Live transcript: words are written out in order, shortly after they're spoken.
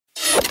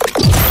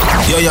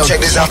Yo, check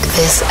this out.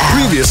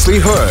 Previously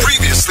heard.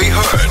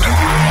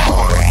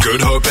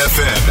 Good Hope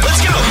FM.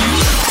 Let's go.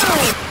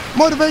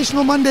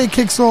 Motivational Monday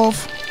kicks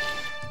off.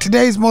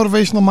 Today's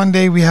Motivational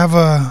Monday, we have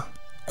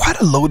quite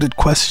a loaded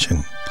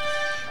question.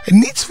 It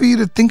needs for you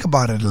to think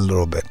about it a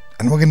little bit,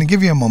 and we're going to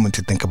give you a moment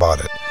to think about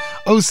it.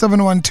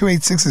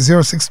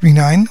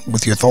 071-286-0639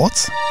 with your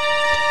thoughts.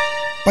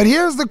 But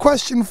here's the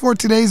question for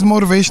today's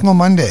Motivational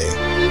Monday.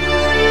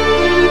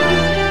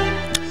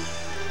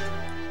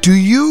 Do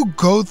you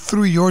go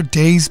through your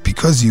days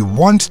because you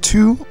want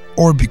to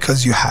or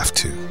because you have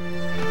to?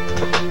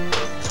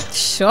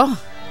 Sure.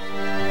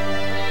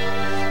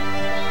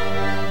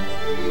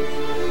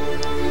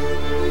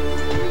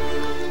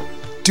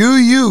 Do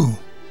you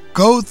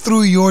go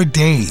through your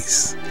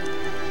days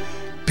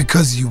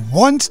because you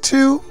want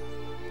to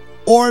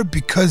or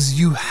because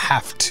you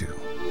have to?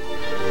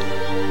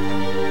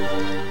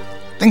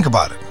 Think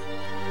about it.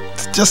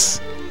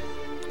 Just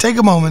take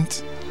a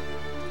moment.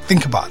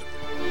 Think about it.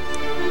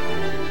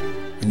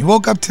 When you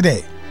woke up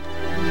today,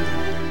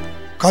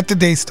 got the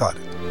day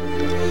started,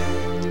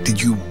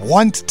 did you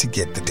want to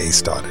get the day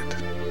started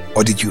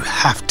or did you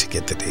have to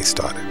get the day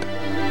started?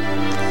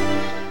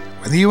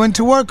 Whether you went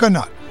to work or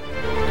not,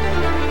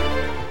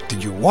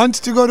 did you want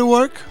to go to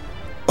work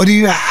or do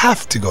you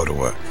have to go to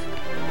work?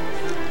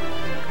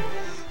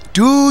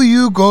 Do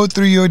you go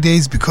through your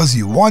days because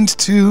you want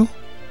to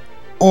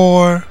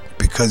or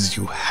because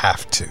you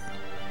have to?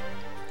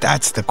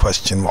 That's the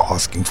question we're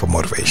asking for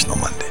Motivational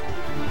Monday.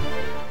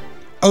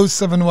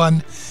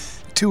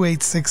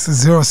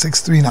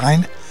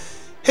 071-286-0639.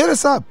 Hit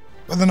us up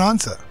with an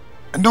answer.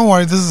 And don't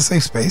worry, this is a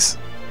safe space.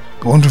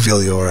 We won't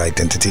reveal your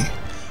identity.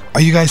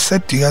 Are you guys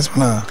set? Do you guys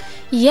want to...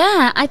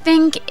 Yeah, I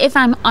think if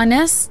I'm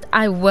honest,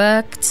 I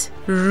worked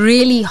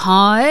really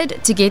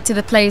hard to get to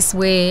the place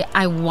where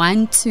I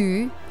want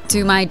to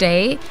do my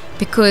day,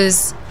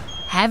 because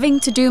having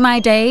to do my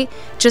day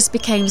just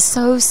became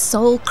so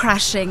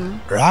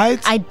soul-crushing. Right?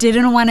 I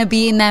didn't want to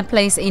be in that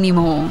place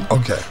anymore.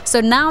 Okay. So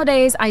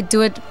nowadays, I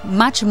do it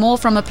much more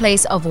from a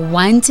place of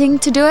wanting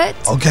to do it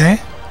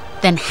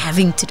than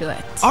having to do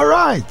it. All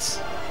right.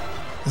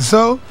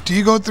 So, do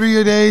you go through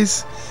your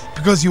days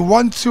because you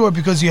want to or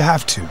because you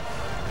have to?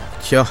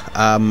 Sure.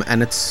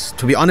 And it's,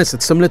 to be honest,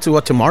 it's similar to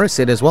what Tamara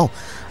said as well.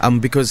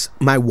 Because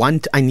my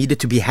want, I needed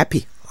to be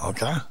happy.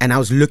 Okay. And I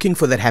was looking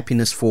for that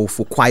happiness for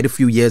quite a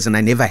few years and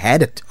I never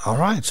had it. All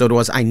right. So it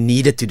was, I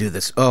needed to do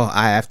this. Oh,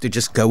 I have to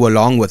just go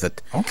along with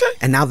it. Okay.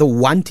 And now the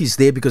want is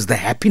there because the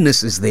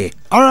happiness is there.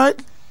 All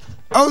right.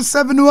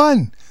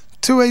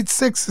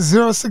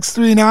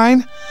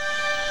 071-286-0639.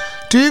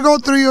 Do you go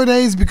through your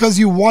days because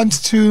you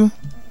want to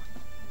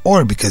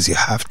or because you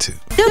have to?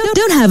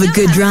 Don't have a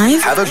good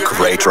drive. Have a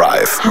great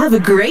drive. Have a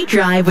great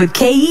drive with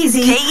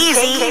K-Easy.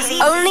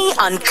 Only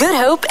on Good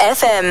Hope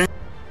FM.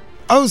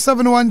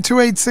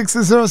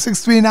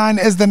 071-286-0639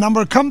 is the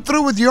number. Come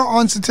through with your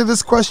answer to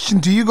this question.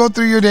 Do you go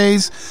through your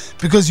days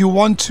because you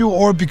want to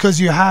or because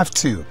you have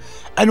to?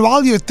 And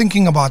while you're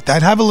thinking about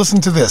that, have a listen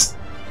to this.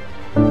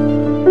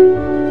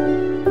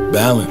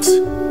 Balance.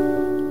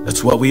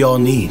 That's what we all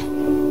need.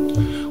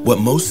 What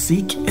most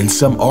seek and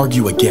some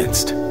argue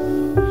against.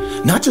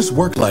 Not just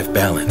work-life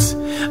balance.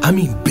 I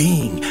mean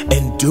being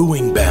and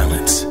doing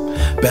balance.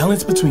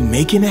 Balance between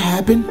making it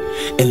happen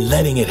and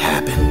letting it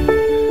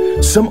happen.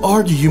 Some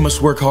argue you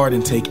must work hard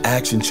and take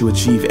action to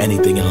achieve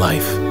anything in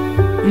life.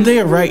 And they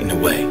are right in a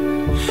way.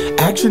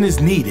 Action is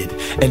needed,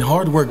 and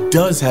hard work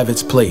does have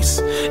its place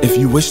if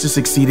you wish to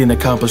succeed in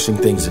accomplishing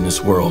things in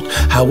this world.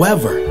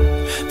 However,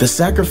 the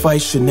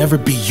sacrifice should never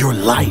be your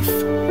life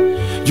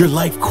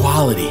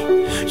quality,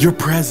 your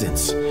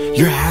presence,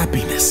 your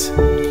happiness.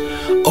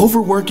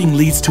 Overworking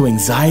leads to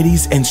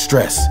anxieties and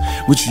stress,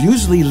 which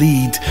usually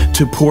lead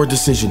to poor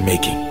decision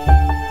making.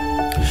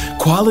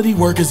 Quality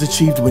work is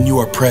achieved when you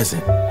are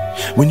present,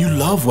 when you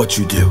love what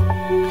you do.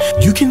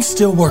 You can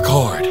still work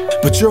hard,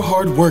 but your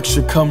hard work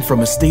should come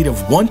from a state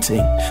of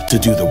wanting to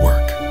do the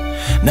work,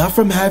 not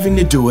from having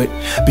to do it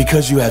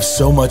because you have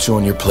so much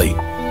on your plate.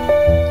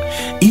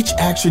 Each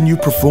action you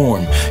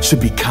perform should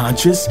be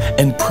conscious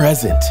and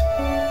present.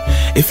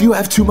 If you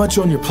have too much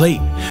on your plate,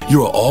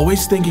 you are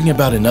always thinking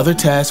about another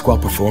task while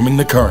performing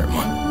the current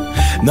one.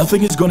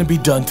 Nothing is going to be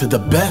done to the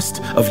best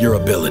of your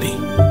ability.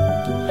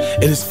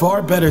 It is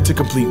far better to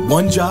complete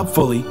one job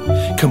fully,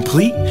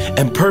 complete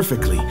and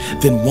perfectly,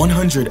 than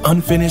 100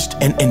 unfinished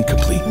and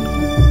incomplete.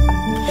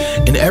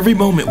 In every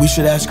moment, we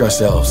should ask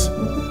ourselves,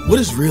 what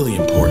is really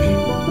important?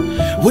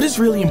 What is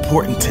really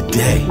important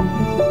today?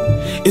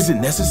 Is it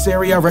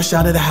necessary I rush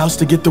out of the house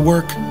to get to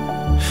work?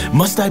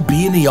 Must I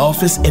be in the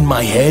office in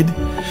my head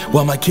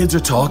while my kids are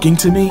talking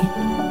to me,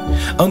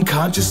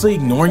 unconsciously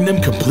ignoring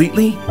them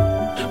completely?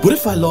 What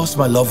if I lost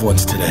my loved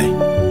ones today?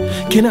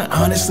 Can I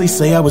honestly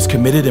say I was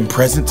committed and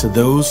present to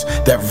those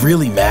that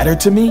really matter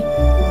to me?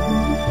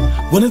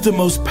 One of the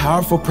most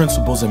powerful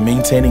principles in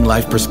maintaining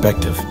life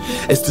perspective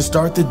is to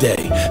start the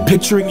day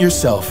picturing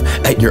yourself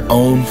at your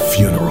own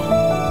funeral.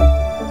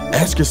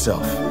 Ask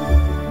yourself,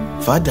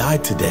 if I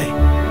died today,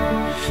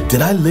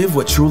 did I live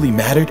what truly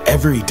mattered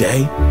every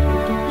day?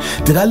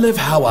 Did I live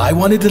how I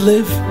wanted to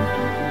live?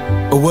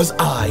 Or was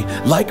I,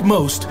 like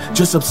most,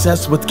 just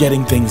obsessed with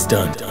getting things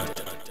done?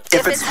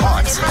 If it's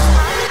hot,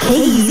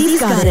 KZ's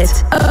got it.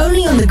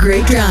 Only on the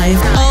Great Drive.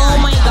 Oh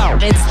my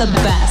God, it's the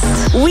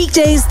best.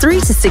 Weekdays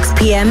 3 to 6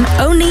 p.m.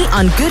 Only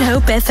on Good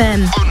Hope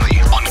FM. only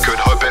on Good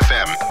Hope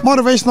FM.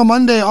 Motivational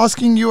Monday,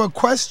 asking you a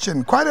question.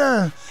 It's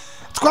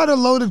quite a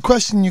loaded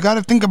question. You got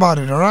to think about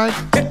it, all right?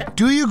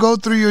 Do you go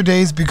through your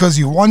days because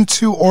you want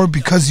to or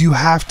because you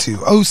have to?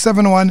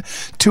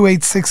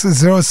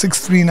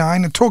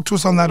 071-286-0639. Talk to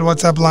us on that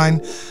WhatsApp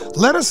line.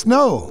 Let us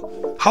know.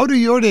 How do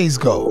your days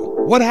go?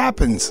 What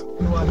happens?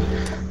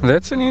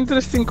 That's an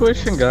interesting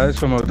question, guys,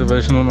 for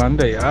Motivational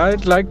Monday.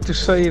 I'd like to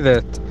say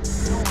that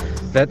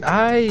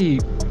I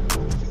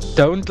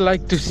don't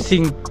like to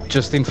think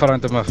just in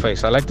front of my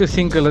face. I like to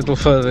think a little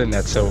further than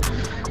that. So,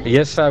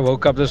 yes, I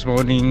woke up this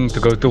morning to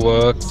go to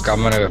work.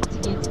 I'm going to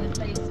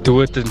do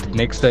it the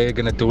next day. I'm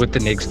going to do it the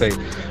next day.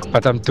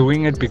 But I'm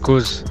doing it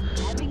because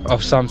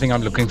of something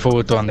I'm looking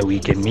forward to on the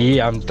weekend.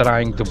 I'm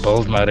trying to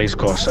build my race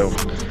car. So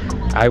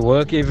I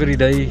work every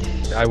day.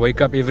 I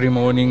wake up every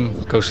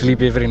morning, go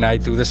sleep every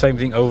night, do the same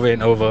thing over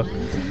and over.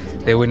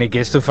 Then when it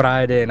gets to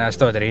Friday and I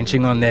start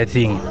wrenching on that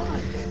thing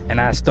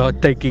and I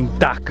start taking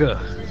takke,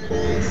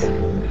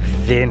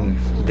 then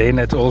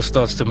it all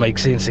starts to make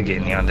sense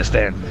again, you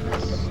understand?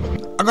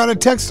 I got a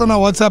text on our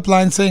WhatsApp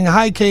line saying,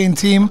 "Hi, K and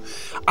team.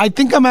 I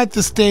think I'm at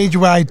the stage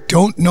where I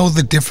don't know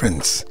the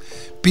difference.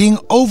 Being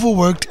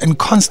overworked and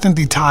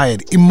constantly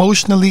tired,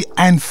 emotionally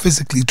and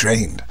physically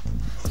drained."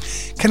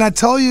 Can I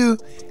tell you,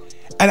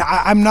 and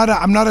I'm not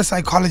a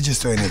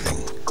psychologist or anything,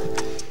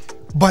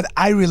 but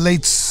I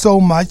relate so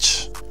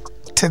much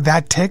to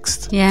that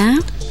text. Yeah?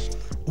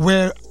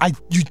 Where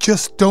you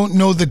just don't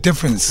know the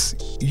difference.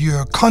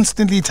 You're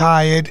constantly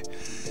tired.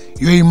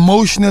 You're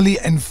emotionally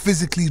and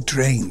physically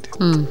drained.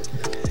 And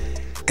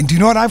do you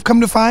know what I've come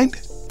to find?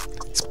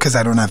 It's because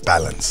I don't have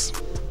balance.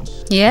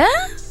 Yeah?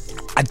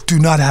 I do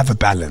not have a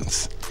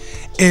balance.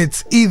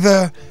 It's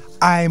either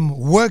I'm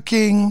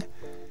working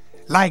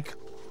like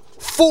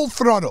full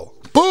throttle.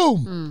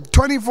 Boom!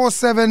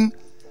 24/7,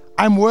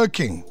 I'm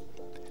working.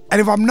 And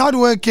if I'm not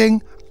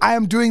working, I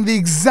am doing the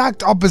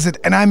exact opposite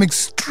and I'm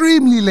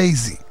extremely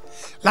lazy.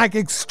 Like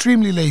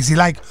extremely lazy.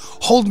 Like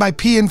hold my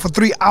pee in for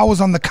 3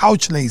 hours on the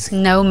couch lazy.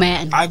 No,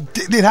 man.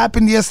 It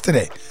happened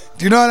yesterday.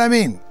 Do you know what I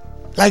mean?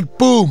 Like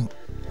boom.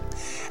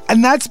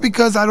 And that's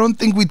because I don't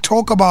think we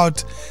talk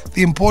about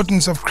the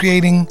importance of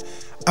creating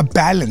a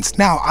balance.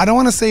 Now, I don't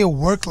want to say a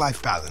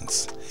work-life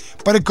balance,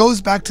 but it goes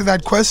back to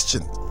that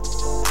question.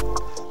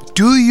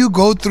 Do you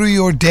go through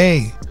your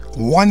day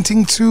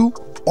wanting to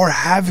or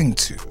having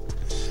to?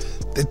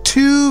 The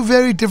two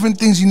very different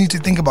things you need to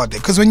think about there.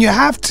 Because when you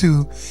have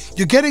to,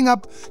 you're getting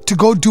up to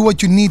go do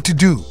what you need to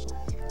do.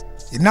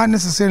 You're not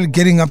necessarily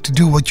getting up to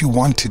do what you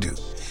want to do.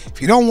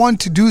 If you don't want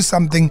to do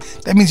something,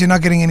 that means you're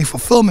not getting any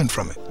fulfillment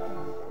from it.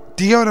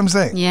 Do you get what I'm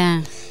saying?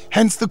 Yeah.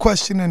 Hence the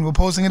question, and we're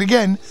posing it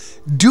again.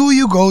 Do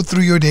you go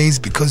through your days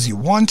because you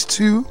want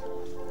to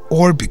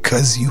or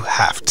because you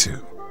have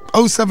to?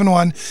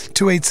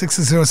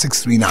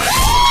 071-286-0639.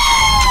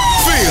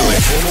 Feel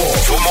it.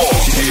 For more,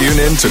 tune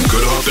in to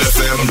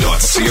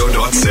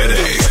goodhopefm.co.za.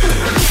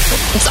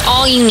 It's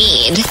all you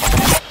need.